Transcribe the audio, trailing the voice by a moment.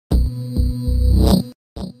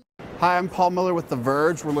Hi, I'm Paul Miller with The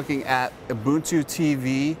Verge. We're looking at Ubuntu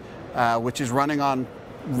TV, which is running on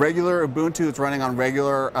regular Ubuntu. It's running on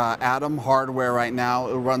regular Atom hardware right now.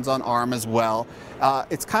 It runs on ARM as well.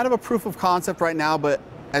 It's kind of a proof of concept right now, but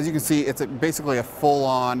as you can see, it's basically a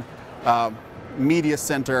full-on media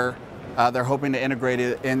center. They're hoping to integrate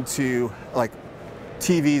it into like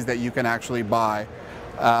TVs that you can actually buy.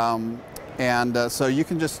 So you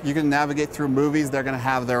can navigate through movies. They're going to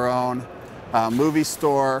have their own movie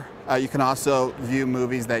store. You can also view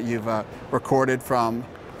movies that you've recorded from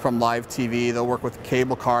live TV. They'll work with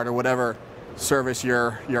cable card or whatever service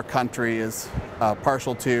your country is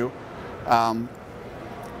partial to. You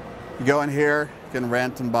go in here, you can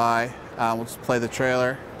rent and buy. We'll just play the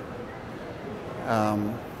trailer.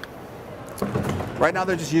 Right now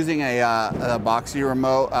they're just using a boxy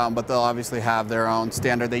remote, but they'll obviously have their own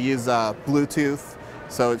standard. They use Bluetooth,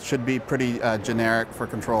 so it should be pretty generic for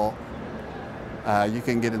control. You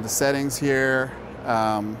can get into settings here.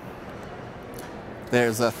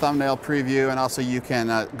 There's a thumbnail preview, and also you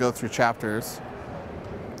can go through chapters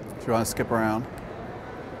if you want to skip around.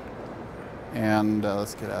 And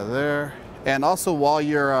let's get out of there. And also while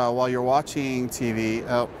you're watching TV,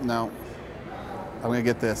 oh no, I'm gonna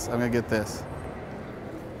get this. I'm gonna get this.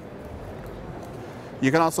 You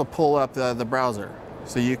can also pull up the browser,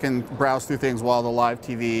 so you can browse through things while the live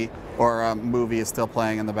TV or movie is still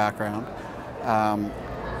playing in the background.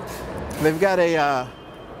 They've got a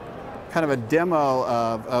kind of a demo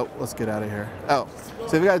of, oh, let's get out of here. Oh,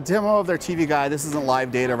 so they've got a demo of their TV guide. This isn't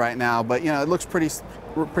live data right now, but you know, it looks pretty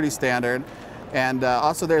standard. And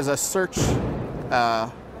also there's a search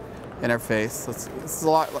interface. It's a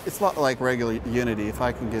lot like regular Unity. If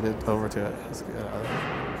I can get it over to it. Let's get out of there.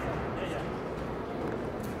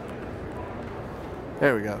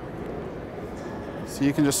 There we go. So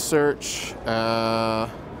you can just search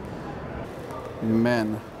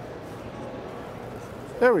men.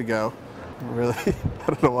 There we go. Really, I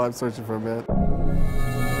don't know why I'm searching for men.